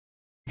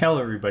Hello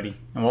everybody,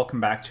 and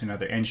welcome back to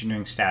another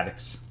Engineering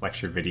Statics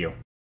lecture video.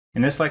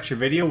 In this lecture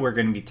video, we're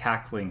going to be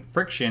tackling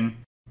friction,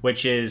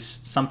 which is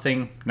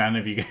something none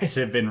of you guys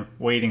have been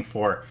waiting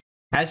for.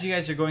 As you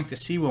guys are going to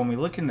see when we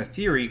look in the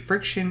theory,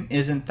 friction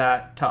isn't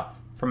that tough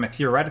from a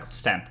theoretical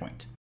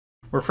standpoint.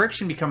 Where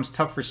friction becomes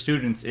tough for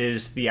students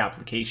is the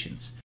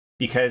applications,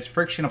 because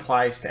friction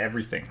applies to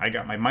everything. I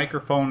got my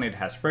microphone, it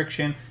has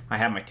friction. I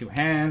have my two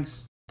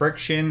hands,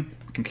 friction,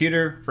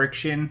 computer,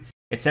 friction,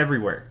 it's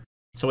everywhere.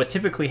 So what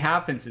typically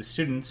happens is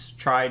students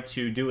try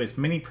to do as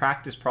many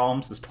practice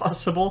problems as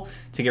possible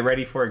to get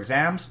ready for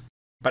exams,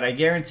 but I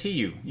guarantee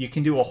you, you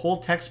can do a whole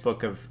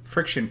textbook of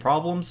friction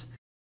problems.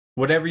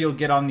 Whatever you'll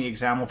get on the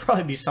exam will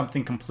probably be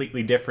something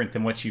completely different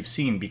than what you've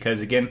seen because,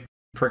 again,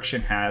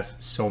 friction has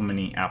so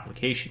many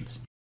applications.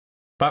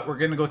 But we're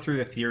going to go through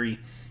the theory,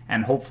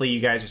 and hopefully you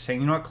guys are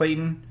saying, you know what,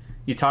 Clayton,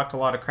 you talked a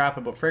lot of crap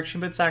about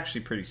friction, but it's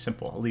actually pretty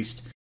simple. At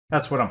least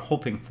that's what I'm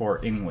hoping for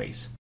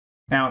anyways.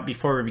 Now,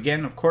 before we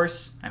begin, of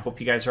course, I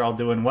hope you guys are all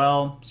doing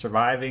well,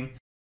 surviving.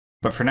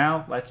 But for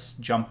now, let's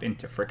jump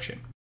into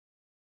friction.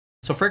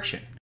 So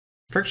friction.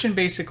 Friction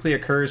basically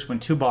occurs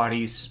when two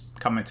bodies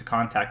come into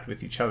contact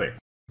with each other.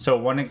 So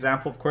one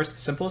example, of course, the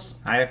simplest,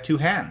 I have two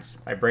hands.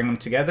 I bring them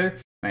together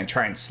and I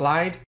try and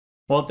slide.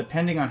 Well,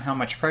 depending on how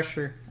much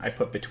pressure I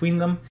put between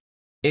them,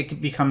 it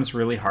becomes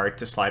really hard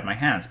to slide my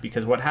hands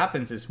because what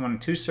happens is when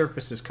two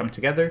surfaces come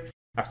together,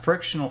 a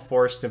frictional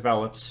force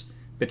develops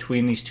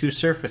between these two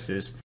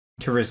surfaces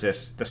to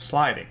resist the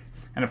sliding.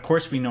 And of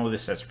course we know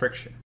this as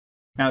friction.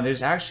 Now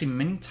there's actually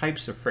many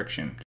types of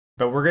friction,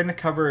 but we're going to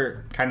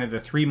cover kind of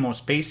the three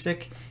most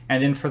basic,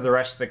 and then for the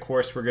rest of the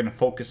course we're going to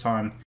focus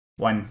on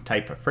one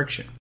type of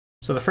friction.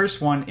 So the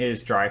first one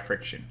is dry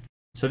friction.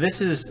 So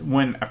this is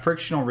when a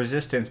frictional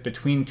resistance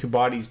between two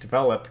bodies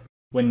develop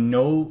when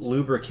no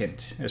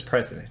lubricant is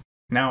present.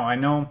 Now I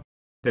know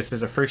this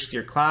is a first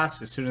year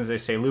class. As soon as I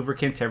say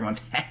lubricant,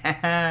 everyone's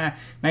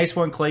nice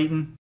one,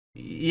 Clayton.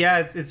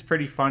 Yeah, it's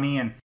pretty funny,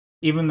 and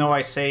even though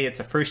I say it's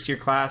a first year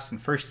class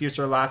and first years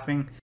are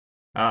laughing,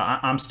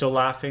 I'm still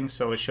laughing,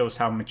 so it shows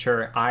how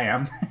mature I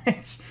am.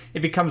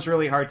 It becomes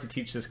really hard to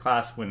teach this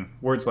class when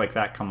words like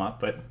that come up,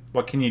 but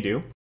what can you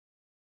do?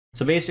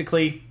 So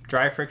basically,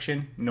 dry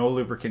friction, no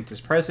lubricant is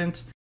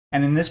present,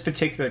 and in this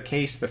particular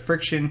case, the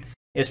friction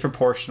is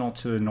proportional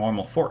to the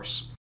normal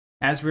force.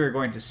 As we are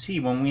going to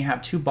see, when we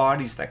have two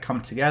bodies that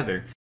come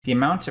together, the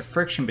amount of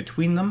friction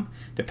between them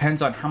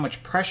depends on how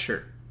much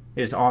pressure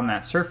is on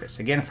that surface.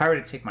 Again, if I were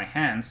to take my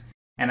hands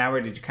and I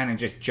were to kind of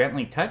just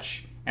gently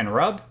touch and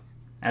rub,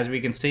 as we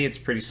can see, it's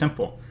pretty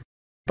simple.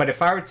 But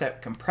if I were to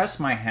compress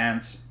my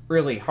hands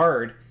really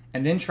hard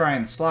and then try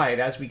and slide,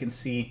 as we can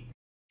see,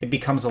 it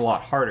becomes a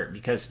lot harder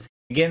because,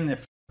 again, the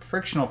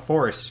frictional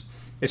force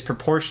is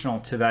proportional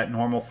to that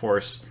normal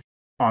force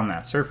on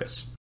that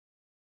surface.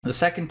 The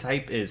second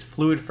type is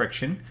fluid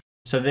friction.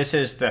 So this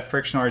is the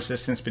frictional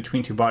resistance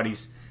between two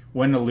bodies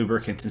when the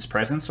lubricant is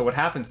present. So what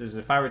happens is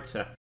if I were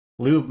to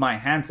lube my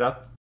hands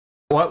up,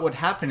 what would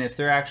happen is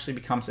there actually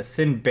becomes a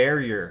thin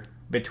barrier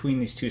between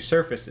these two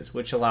surfaces,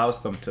 which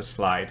allows them to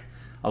slide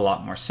a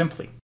lot more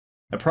simply.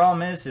 The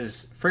problem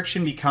is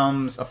friction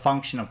becomes a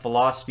function of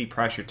velocity,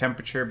 pressure,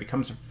 temperature,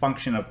 becomes a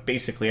function of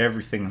basically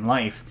everything in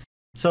life.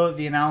 So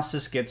the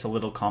analysis gets a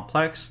little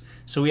complex,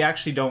 so we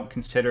actually don't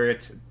consider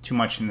it too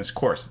much in this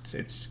course.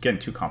 It's getting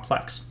too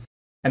complex.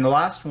 And the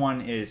last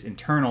one is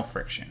internal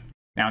friction.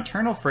 Now,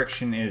 internal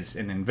friction is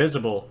an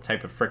invisible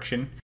type of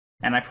friction,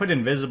 and I put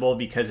invisible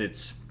because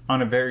it's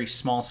on a very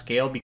small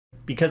scale,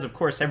 because of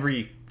course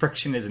every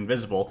friction is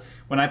invisible.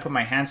 When I put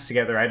my hands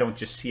together, I don't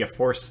just see a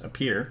force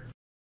appear.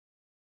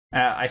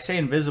 I say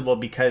invisible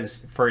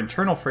because for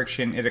internal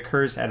friction, it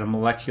occurs at a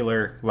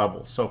molecular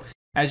level. So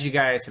as you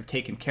guys have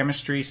taken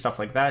chemistry, stuff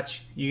like that,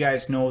 you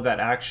guys know that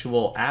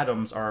actual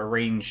atoms are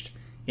arranged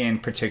in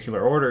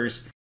particular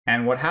orders.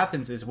 And what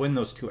happens is when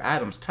those two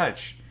atoms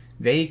touch,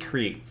 they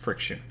create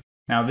friction.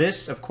 Now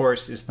this, of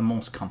course, is the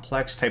most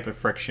complex type of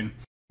friction,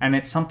 and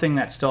it's something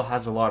that still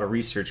has a lot of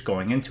research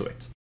going into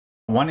it.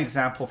 One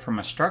example from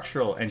a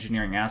structural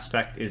engineering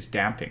aspect is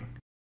damping.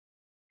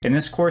 In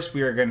this course,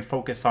 we are going to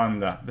focus on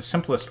the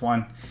simplest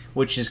one,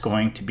 which is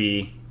going to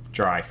be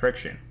dry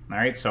friction. All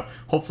right, so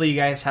hopefully you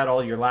guys had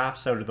all your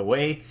laughs out of the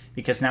way,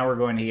 because now we're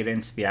going to get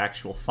into the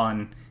actual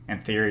fun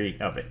and theory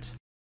of it.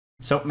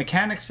 So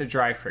mechanics of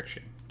dry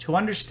friction. To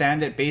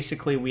understand it,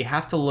 basically, we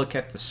have to look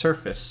at the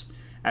surface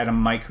at a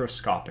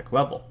microscopic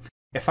level.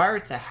 If I were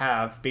to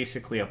have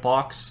basically a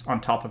box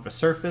on top of a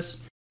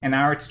surface, and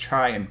I were to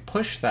try and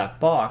push that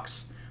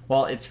box,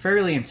 well, it's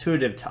fairly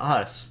intuitive to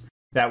us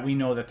that we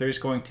know that there's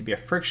going to be a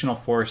frictional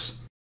force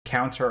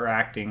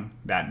counteracting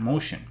that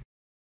motion.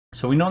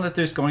 So we know that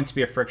there's going to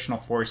be a frictional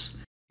force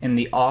in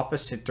the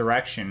opposite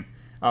direction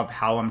of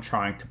how I'm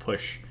trying to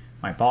push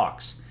my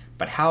box.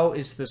 But how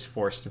is this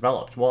force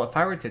developed? Well, if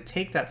I were to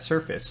take that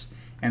surface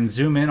and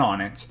zoom in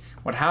on it,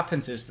 what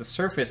happens is the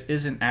surface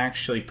isn't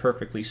actually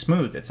perfectly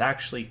smooth. It's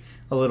actually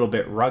a little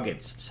bit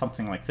rugged,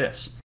 something like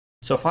this.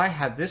 So if I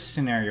have this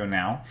scenario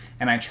now,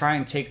 and I try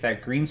and take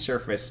that green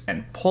surface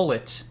and pull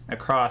it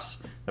across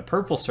the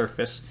purple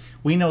surface,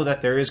 we know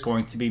that there is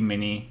going to be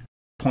many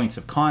points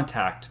of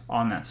contact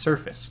on that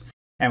surface.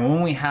 And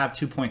when we have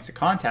 2 points of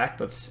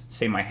contact, let's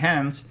say my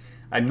hands,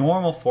 a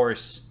normal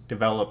force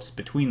develops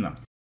between them.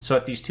 So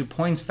at these 2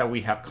 points that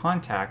we have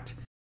contact,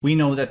 we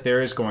know that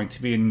there is going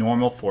to be a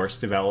normal force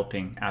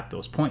developing at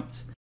those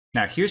points.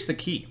 Now here's the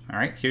key, all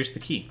right? Here's the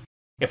key.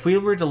 If we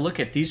were to look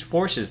at these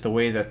forces the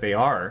way that they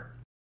are,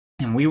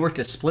 and we were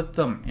to split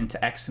them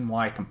into X and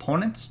Y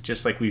components,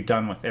 just like we've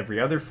done with every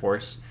other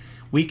force,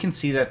 we can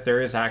see that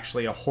there is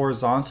actually a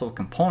horizontal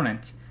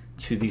component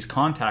to these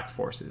contact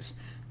forces.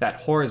 That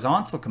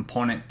horizontal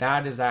component,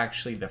 that is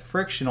actually the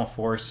frictional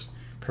force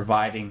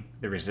providing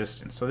the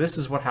resistance. So this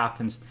is what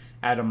happens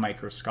at a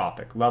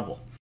microscopic level.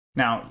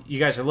 Now, you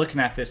guys are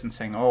looking at this and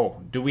saying,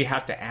 oh, do we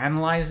have to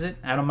analyze it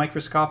at a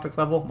microscopic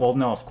level? Well,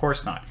 no, of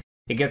course not.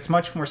 It gets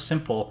much more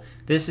simple.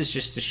 This is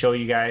just to show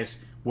you guys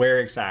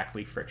where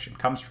exactly friction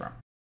comes from.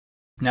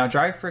 Now,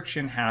 dry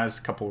friction has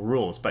a couple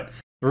rules, but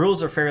the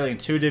rules are fairly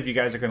intuitive. You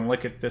guys are going to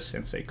look at this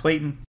and say,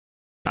 Clayton,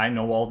 I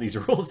know all these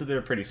rules,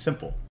 they're pretty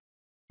simple.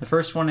 The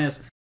first one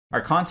is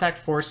our contact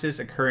forces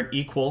occur in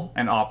equal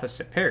and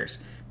opposite pairs.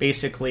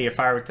 Basically, if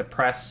I were to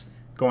press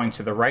going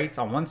to the right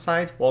on one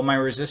side, well, my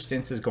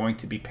resistance is going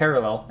to be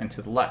parallel and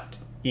to the left,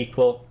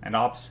 equal and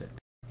opposite,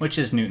 which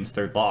is Newton's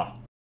third law.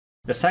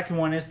 The second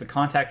one is the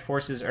contact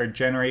forces are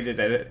generated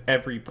at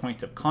every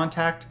point of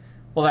contact.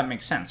 Well, that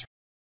makes sense.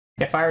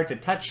 If I were to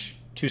touch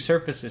 2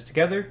 surfaces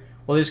together,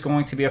 well, there's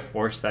going to be a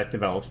force that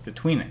develops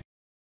between it.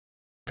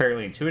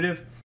 Fairly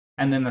intuitive.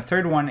 And then the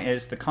third one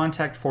is the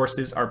contact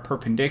forces are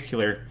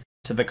perpendicular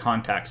to the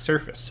contact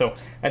surface. So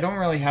I don't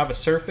really have a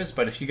surface,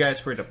 but if you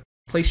guys were to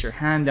place your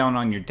hand down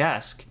on your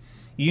desk,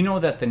 you know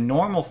that the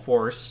normal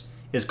force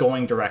is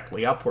going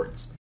directly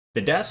upwards.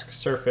 The desk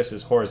surface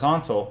is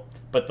horizontal,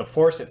 but the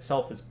force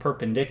itself is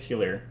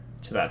perpendicular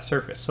to that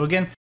surface. So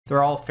again,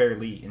 they're all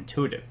fairly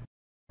intuitive.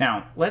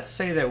 Now, let's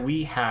say that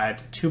we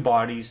had 2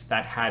 bodies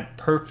that had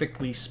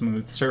perfectly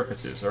smooth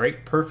surfaces, all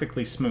right?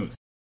 Perfectly smooth.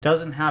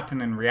 Doesn't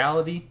happen in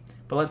reality,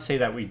 but let's say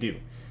that we do.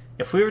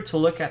 If we were to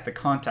look at the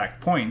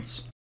contact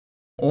points,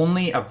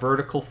 only a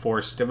vertical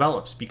force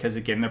develops because,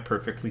 again, they're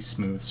perfectly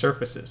smooth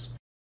surfaces.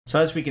 So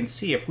as we can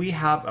see, if we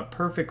have a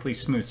perfectly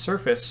smooth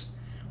surface,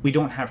 we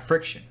don't have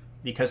friction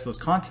because those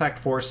contact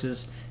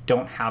forces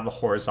don't have a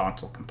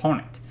horizontal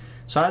component.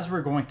 So as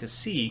we're going to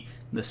see,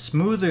 the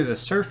smoother the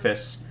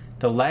surface,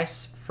 the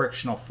less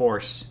frictional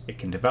force it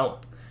can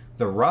develop.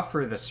 The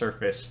rougher the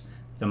surface,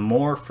 the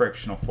more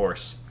frictional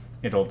force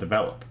it'll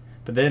develop.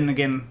 But then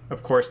again,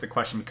 of course, the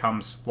question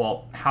becomes,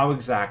 well, how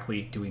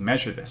exactly do we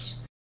measure this?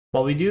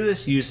 Well, we do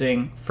this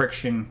using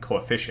friction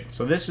coefficient.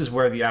 So this is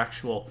where the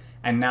actual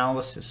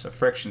analysis of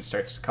friction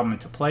starts to come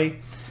into play.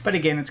 But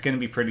again, it's going to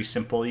be pretty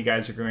simple. You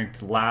guys are going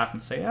to laugh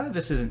and say,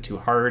 this isn't too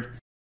hard.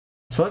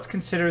 So let's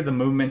consider the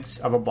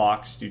movement of a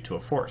box due to a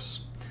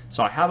force.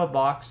 So I have a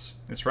box,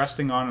 it's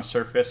resting on a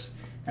surface,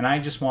 and I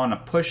just want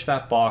to push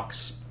that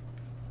box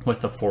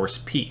with the force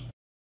P.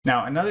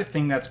 Now, another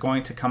thing that's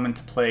going to come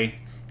into play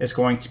is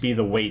going to be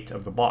the weight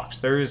of the box.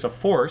 There is a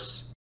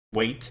force,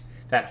 weight,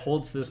 that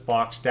holds this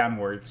box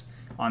downwards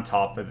on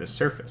top of this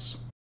surface.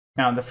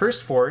 Now, the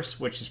first force,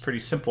 which is pretty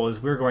simple,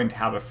 is we're going to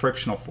have a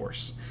frictional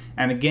force.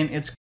 And again,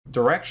 its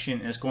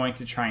direction is going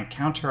to try and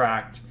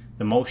counteract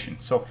the motion.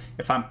 So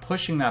if I'm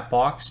pushing that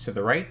box to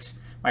the right,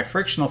 my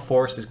frictional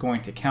force is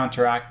going to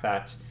counteract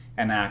that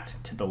and act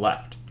to the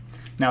left.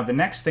 Now, the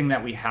next thing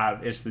that we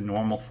have is the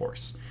normal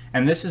force.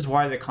 And this is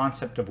why the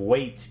concept of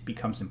weight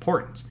becomes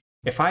important.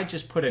 If I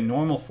just put a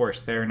normal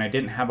force there and I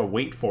didn't have a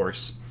weight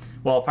force,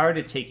 well, if I were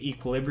to take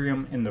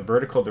equilibrium in the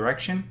vertical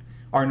direction,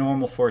 our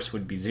normal force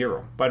would be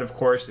 0. But of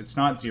course, it's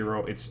not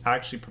 0, it's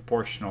actually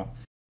proportional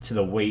to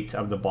the weight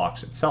of the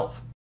box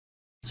itself.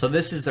 So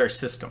this is our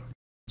system.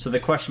 So the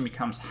question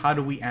becomes, how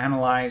do we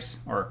analyze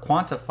or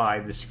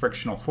quantify this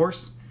frictional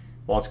force?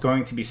 Well, it's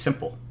going to be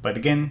simple, but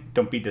again,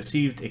 don't be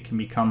deceived, it can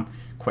become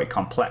quite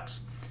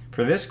complex.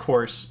 For this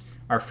course,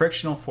 our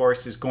frictional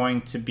force is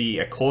going to be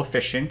a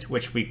coefficient,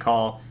 which we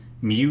call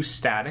mu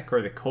static,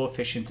 or the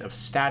coefficient of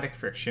static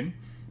friction,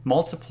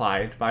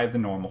 multiplied by the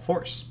normal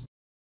force.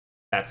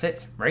 That's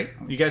it, right?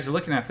 You guys are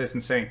looking at this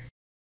and saying,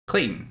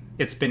 Clayton,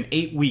 it's been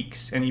 8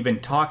 weeks and you've been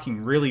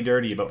talking really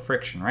dirty about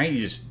friction, right? You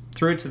just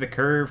threw it to the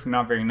curve,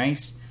 not very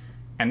nice.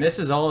 And this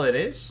is all it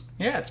is?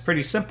 Yeah, it's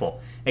pretty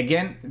simple.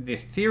 Again, the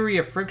theory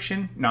of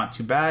friction, not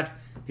too bad.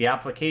 The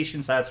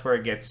applications, that's where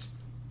it gets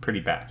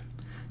pretty bad.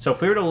 So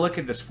if we were to look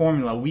at this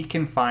formula, we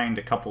can find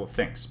a couple of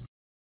things.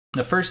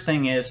 The first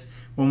thing is,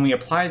 when we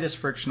apply this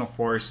frictional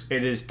force,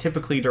 it is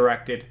typically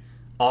directed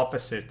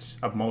opposite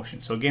of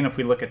motion. So again, if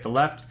we look at the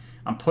left,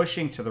 I'm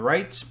pushing to the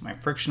right, my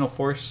frictional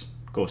force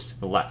goes to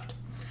the left.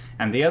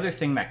 And the other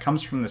thing that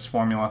comes from this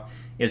formula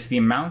is the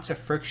amount of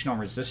frictional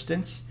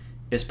resistance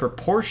is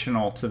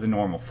proportional to the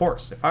normal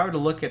force. If I were to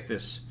look at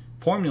this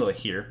formula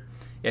here,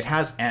 it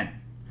has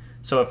N.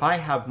 So if I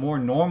have more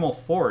normal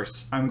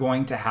force, I'm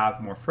going to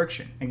have more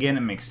friction. Again,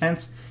 it makes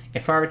sense.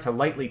 If I were to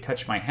lightly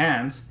touch my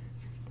hands,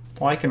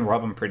 Well, I can rub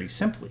them pretty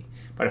simply.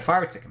 But if I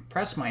were to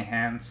compress my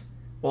hands,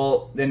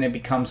 well, then it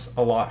becomes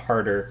a lot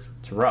harder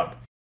to rub.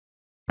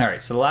 All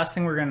right, so the last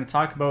thing we're going to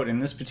talk about in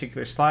this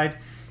particular slide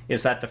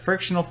is that the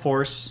frictional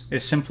force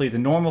is simply the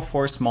normal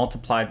force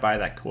multiplied by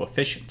that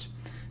coefficient.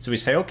 So we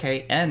say,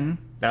 okay, N,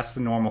 that's the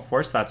normal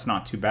force, that's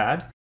not too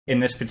bad.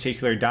 In this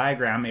particular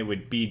diagram, it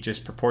would be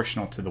just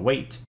proportional to the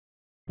weight.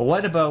 But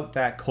what about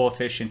that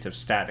coefficient of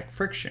static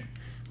friction?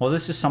 Well,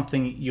 this is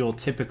something you'll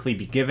typically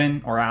be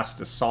given or asked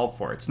to solve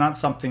for. It's not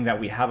something that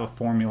we have a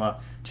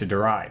formula to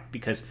derive,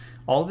 because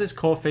all this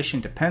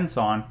coefficient depends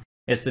on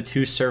is the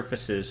two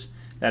surfaces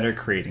that are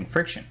creating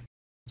friction.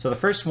 So the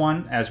first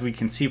one, as we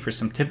can see for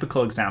some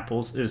typical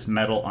examples, is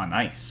metal on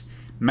ice.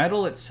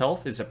 Metal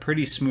itself is a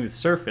pretty smooth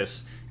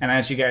surface, and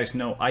as you guys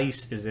know,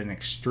 ice is an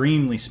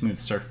extremely smooth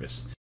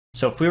surface.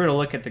 So if we were to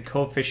look at the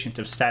coefficient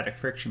of static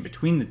friction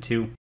between the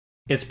two,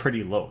 it's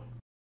pretty low.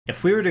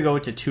 If we were to go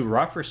to too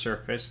rougher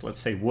surface, let's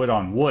say wood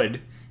on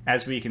wood,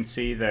 as we can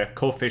see, the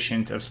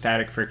coefficient of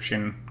static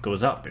friction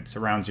goes up. It's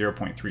around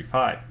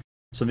 0.35.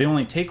 So the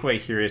only takeaway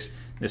here is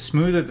the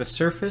smoother the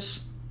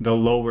surface, the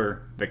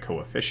lower the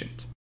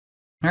coefficient.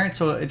 All right,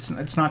 so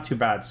it's not too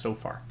bad so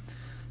far.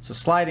 So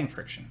sliding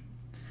friction.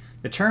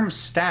 The term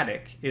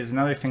static is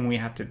another thing we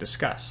have to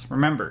discuss.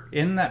 Remember,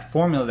 in that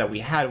formula that we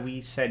had, we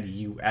said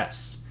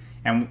US,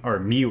 or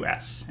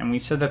mu-s, and we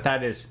said that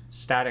that is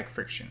static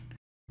friction.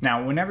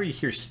 Now, whenever you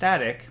hear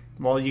static,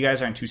 well, you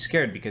guys aren't too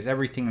scared because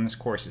everything in this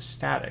course is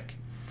static.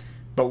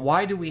 But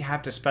why do we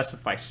have to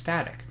specify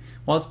static?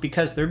 Well, it's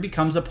because there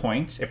becomes a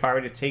point, if I were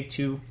to take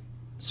two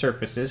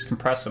surfaces,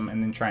 compress them,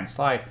 and then try and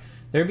slide,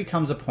 there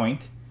becomes a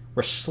point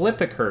where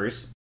slip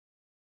occurs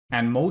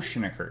and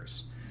motion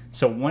occurs.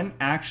 So when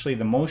actually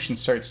the motion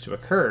starts to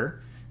occur,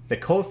 the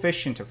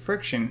coefficient of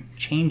friction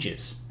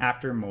changes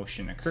after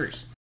motion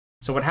occurs.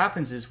 So what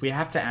happens is we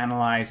have to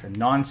analyze a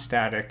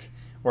non-static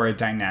or a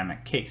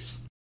dynamic case.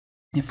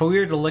 If we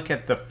were to look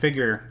at the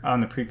figure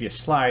on the previous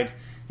slide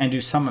and do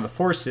some of the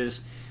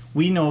forces,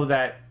 we know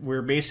that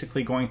we're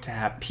basically going to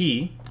have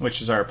P,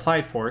 which is our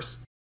applied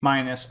force,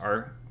 minus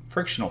our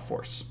frictional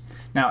force.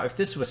 Now, if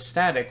this was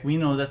static, we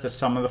know that the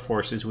sum of the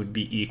forces would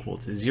be equal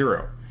to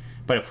 0.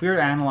 But if we were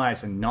to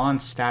analyze a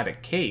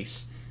non-static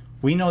case,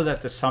 we know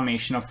that the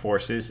summation of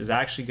forces is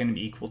actually going to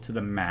be equal to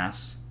the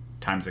mass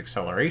times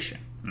acceleration.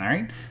 All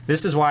right?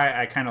 This is why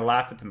I kind of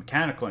laugh at the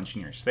mechanical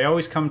engineers. They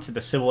always come to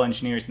the civil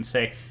engineers and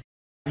say,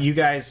 you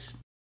guys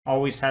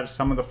always have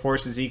sum of the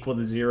forces equal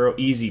to 0,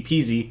 easy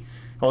peasy.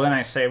 Well, then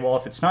I say, well,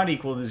 if it's not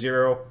equal to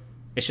 0,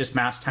 it's just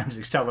mass times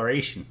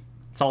acceleration.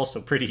 It's also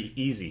pretty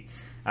easy.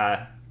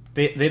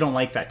 They don't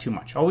like that too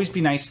much. Always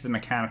be nice to the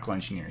mechanical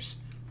engineers,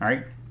 all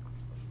right?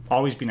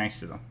 Always be nice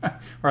to them,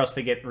 or else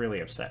they get really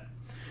upset.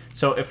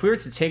 So if we were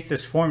to take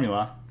this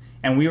formula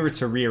and we were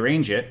to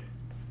rearrange it,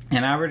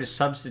 and I were to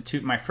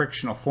substitute my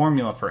frictional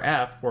formula for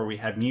F, where we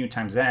had mu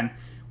times N,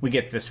 we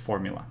get this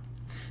formula.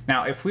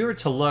 Now, if we were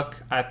to look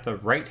at the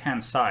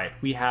right-hand side,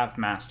 we have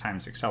mass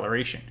times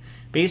acceleration.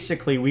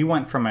 Basically, we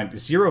went from a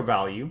 0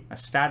 value, a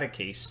static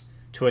case,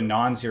 to a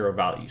non-zero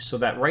value. So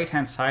that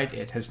right-hand side,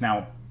 it has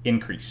now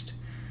increased.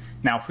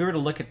 Now, if we were to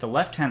look at the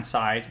left-hand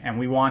side and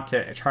we want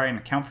to try and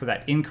account for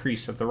that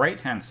increase of the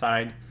right-hand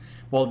side,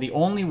 well, the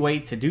only way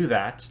to do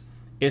that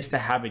is to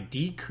have a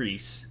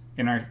decrease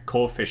in our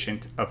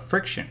coefficient of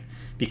friction,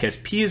 because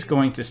P is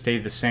going to stay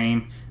the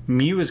same,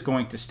 mu is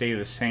going to stay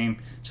the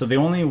same. So the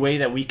only way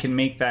that we can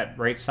make that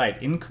right side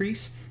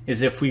increase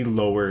is if we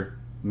lower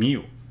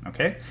mu,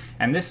 okay?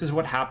 And this is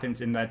what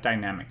happens in that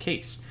dynamic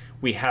case.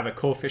 We have a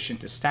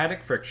coefficient of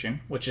static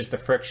friction, which is the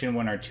friction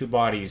when our two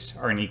bodies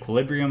are in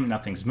equilibrium,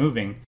 nothing's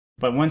moving.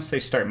 But once they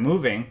start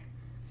moving,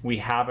 we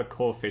have a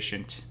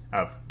coefficient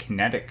of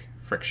kinetic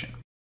friction.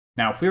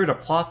 Now, if we were to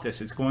plot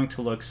this, it's going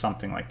to look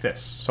something like this.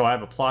 So I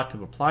have a plot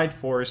of applied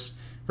force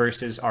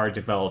versus our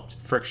developed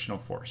frictional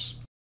force.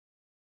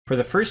 For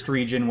the first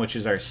region, which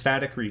is our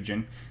static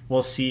region,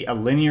 we'll see a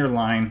linear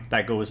line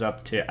that goes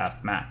up to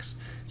F max.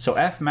 So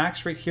F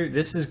max right here,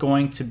 this is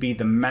going to be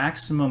the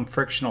maximum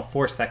frictional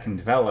force that can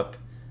develop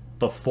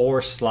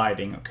before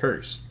sliding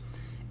occurs.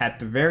 At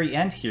the very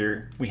end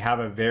here, we have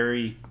a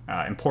very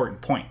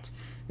important point.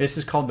 This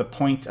is called the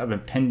point of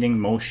impending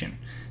motion.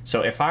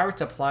 So if I were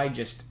to apply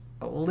just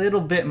a little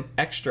bit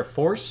extra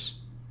force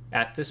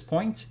at this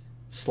point,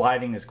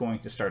 sliding is going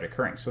to start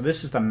occurring. So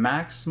this is the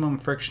maximum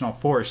frictional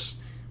force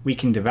we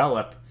can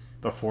develop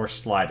before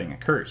sliding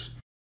occurs.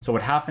 So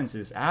what happens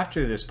is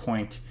after this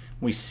point,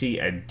 we see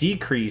a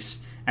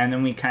decrease, and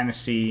then we kind of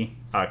see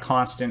a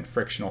constant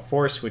frictional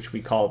force, which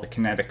we call the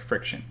kinetic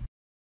friction.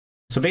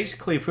 So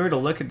basically, if we were to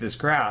look at this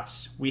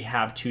graphs, we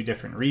have two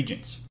different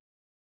regions.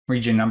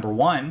 Region number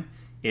 1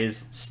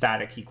 is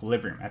static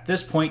equilibrium. At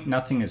this point,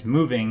 nothing is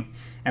moving,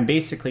 and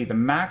basically the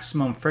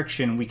maximum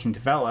friction we can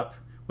develop,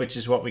 which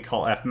is what we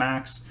call F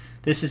max,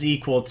 this is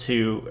equal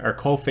to our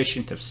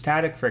coefficient of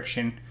static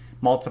friction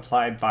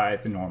multiplied by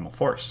the normal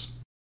force.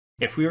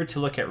 If we were to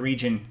look at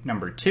region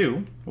number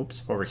 2,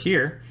 over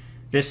here,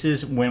 this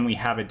is when we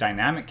have a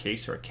dynamic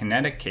case or a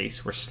kinetic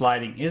case where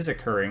sliding is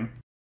occurring,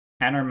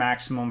 and our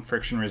maximum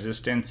friction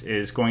resistance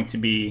is going to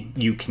be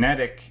U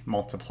kinetic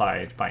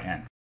multiplied by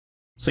N.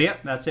 So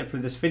yep, that's it for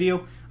this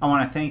video. I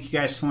want to thank you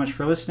guys so much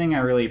for listening. I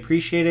really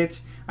appreciate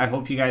it. I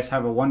hope you guys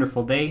have a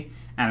wonderful day,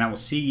 and I will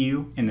see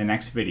you in the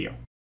next video.